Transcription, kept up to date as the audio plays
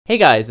Hey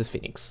guys, it's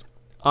Phoenix.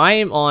 I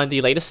am on the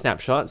latest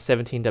Snapshot,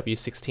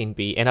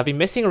 17W16B, and I've been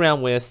messing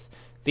around with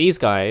these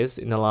guys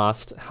in the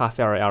last half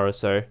hour or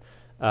so.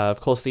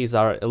 Of course, these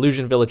are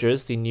Illusion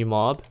Villagers, the new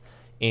mob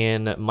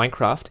in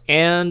Minecraft,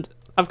 and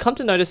I've come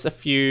to notice a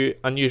few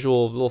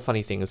unusual little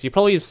funny things. You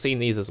probably have seen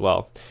these as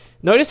well.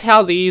 Notice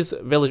how these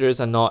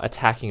villagers are not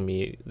attacking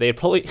me. They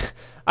probably...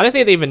 I don't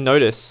think they even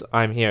notice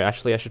I'm here.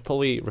 Actually, I should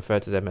probably refer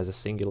to them as a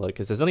singular,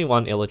 because there's only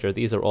one illager.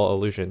 These are all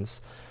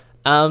illusions.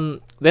 They're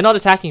not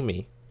attacking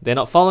me. They're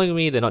not following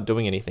me, they're not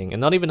doing anything, and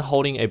not even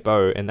holding a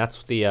bow, and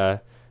that's the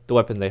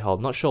weapon they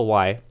hold. Not sure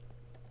why.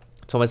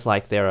 It's almost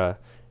like they're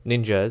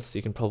ninjas.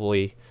 You can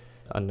probably,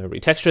 I don't know,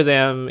 retexture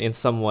them in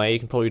some way. You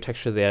can probably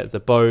retexture the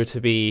bow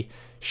to be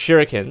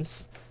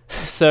shurikens.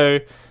 So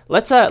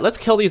let's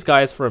kill these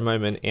guys for a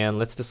moment, and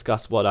let's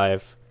discuss what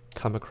I've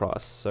come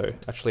across. So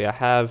actually I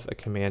have a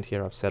command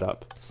here I've set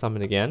up.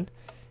 Summon again.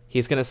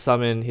 He's going to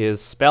summon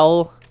his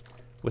spell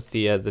with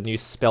the new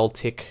spell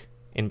tick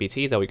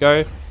NBT. There we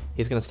go.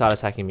 He's going to start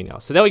attacking me now.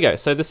 So there we go.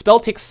 So the spell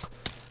ticks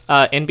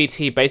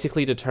NBT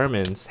basically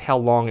determines how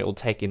long it will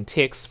take in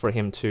ticks for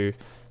him to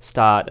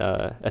start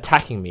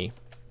attacking me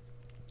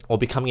or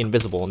becoming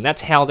invisible. And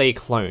that's how they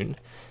clone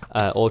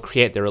or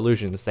create their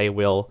illusions. They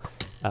will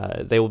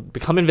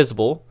become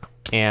invisible,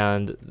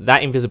 and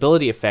that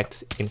invisibility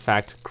effect, in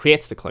fact,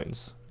 creates the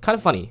clones. Kind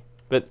of funny,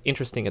 but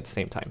interesting at the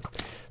same time.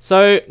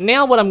 So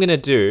now what I'm going to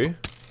do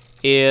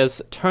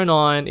is turn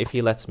on, if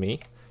he lets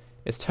me,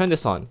 is turn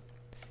this on.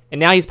 And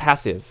now he's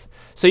passive.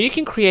 So you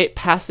can create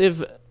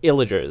passive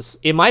illagers.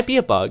 It might be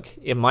a bug,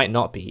 it might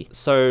not be.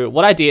 So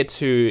what I did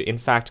to, in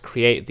fact,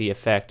 create the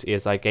effect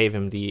is I gave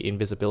him the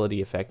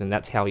invisibility effect, and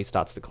that's how he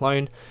starts the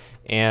clone.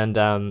 And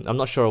I'm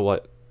not sure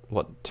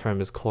what term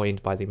is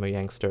coined by the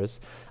Mojangsters.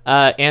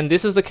 And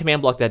this is the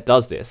command block that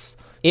does this.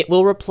 It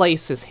will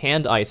replace his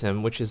hand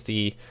item, which is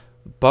the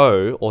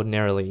bow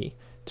ordinarily,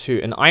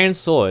 to an iron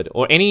sword,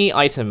 or any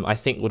item I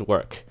think would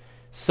work.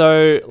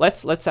 So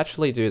let's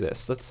actually do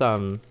this. Let's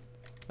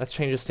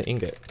change this to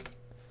ingot.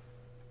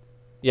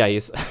 Yeah,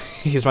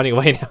 he's running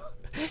away now.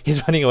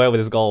 He's running away with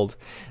his gold.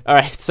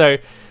 Alright, so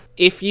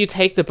if you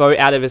take the bow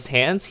out of his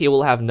hands, he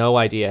will have no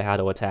idea how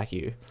to attack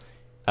you.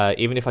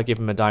 Even if I give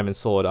him a diamond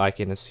sword, I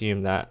can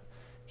assume that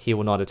he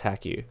will not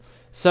attack you.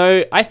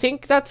 So I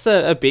think that's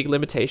a big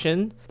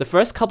limitation. The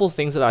first couple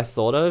things that I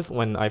thought of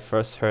when I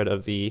first heard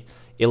of the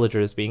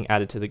illagers being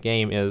added to the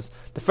game is,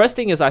 the first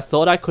thing is I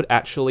thought I could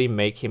actually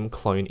make him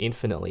clone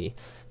infinitely.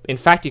 In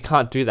fact, you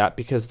can't do that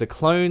because the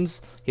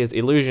clones, his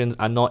illusions,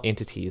 are not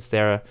entities.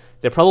 They're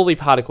probably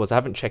particles. I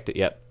haven't checked it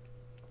yet,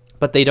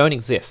 but they don't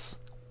exist.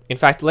 In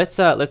fact, let's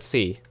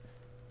see.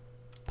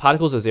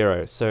 Particles are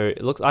 0, so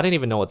it looks. I don't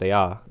even know what they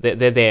are.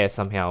 They're there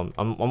somehow.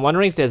 I'm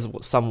wondering if there's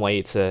some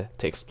way to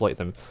exploit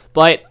them.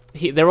 But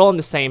they're all in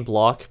the same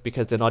block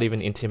because they're not even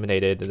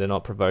intimidated. They're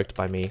not provoked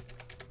by me.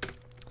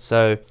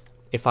 So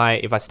if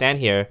I stand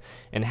here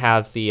and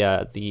have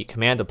the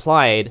command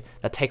applied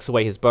that takes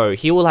away his bow,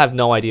 he will have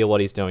no idea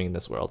what he's doing in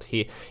this world.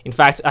 In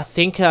fact, I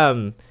think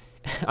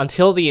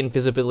until the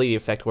invisibility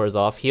effect wears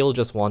off, he'll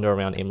just wander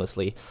around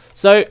aimlessly.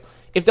 So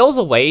if there was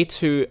a way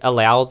to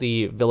allow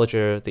the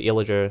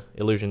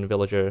illusion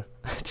villager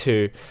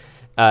to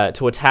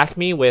attack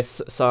me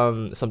with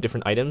some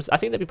different items, I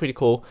think that'd be pretty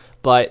cool.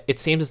 But it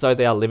seems as though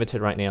they are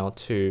limited right now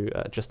to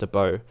just a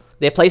bow.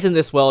 Their place in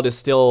this world is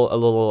still a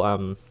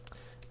little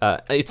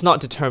it's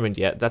not determined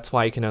yet. That's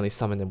why you can only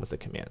summon them with a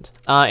command.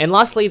 And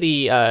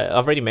lastly,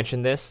 I've already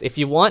mentioned this. If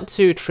you want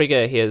to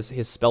trigger his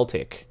spell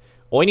tick,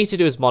 all you need to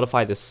do is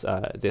modify this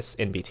this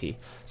NBT.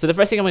 So the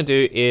first thing I'm going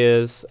to do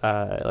is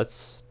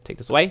let's take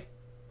this away.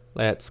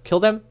 Let's kill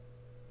them.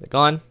 They're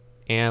gone,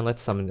 and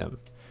let's summon them.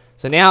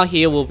 So now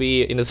he will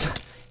be in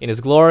his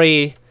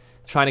glory,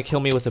 trying to kill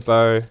me with a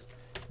bow.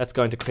 Let's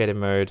go into creative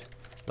mode.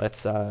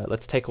 Let's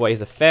take away his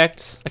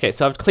effect. Okay,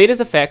 so I've cleared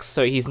his effects,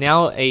 so he's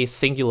now a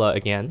singular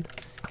again.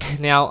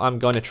 Now I'm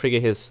going to trigger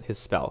his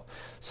spell.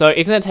 So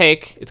it's gonna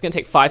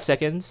take 5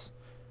 seconds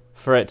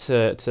for it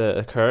to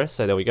occur.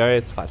 So there we go.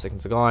 It's 5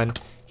 seconds are gone.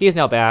 He is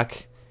now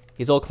back.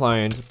 He's all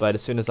cloned, but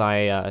as soon as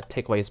I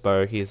take away his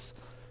bow,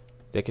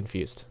 they're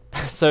confused.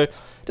 So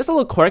just a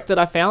little quirk that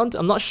I found.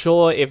 I'm not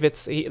sure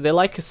if they're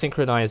like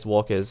synchronized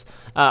walkers.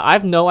 I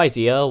have no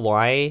idea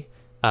why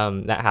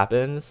that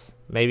happens.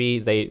 Maybe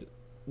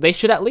they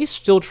should at least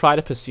still try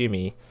to pursue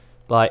me,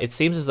 but it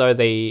seems as though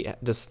they're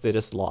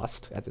just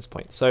lost at this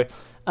point. So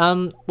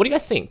what do you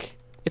guys think?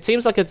 It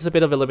seems like it's a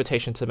bit of a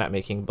limitation to map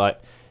making,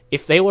 but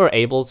if they were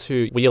able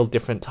to wield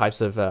different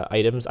types of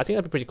items, I think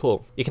that'd be pretty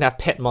cool. You can have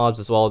pet mobs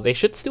as well. They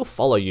should still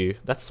follow you.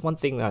 That's one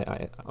thing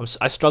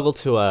I struggle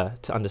to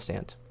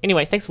understand.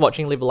 Anyway, thanks for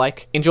watching. Leave a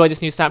like. Enjoy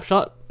this new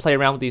snapshot. Play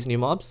around with these new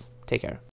mobs. Take care.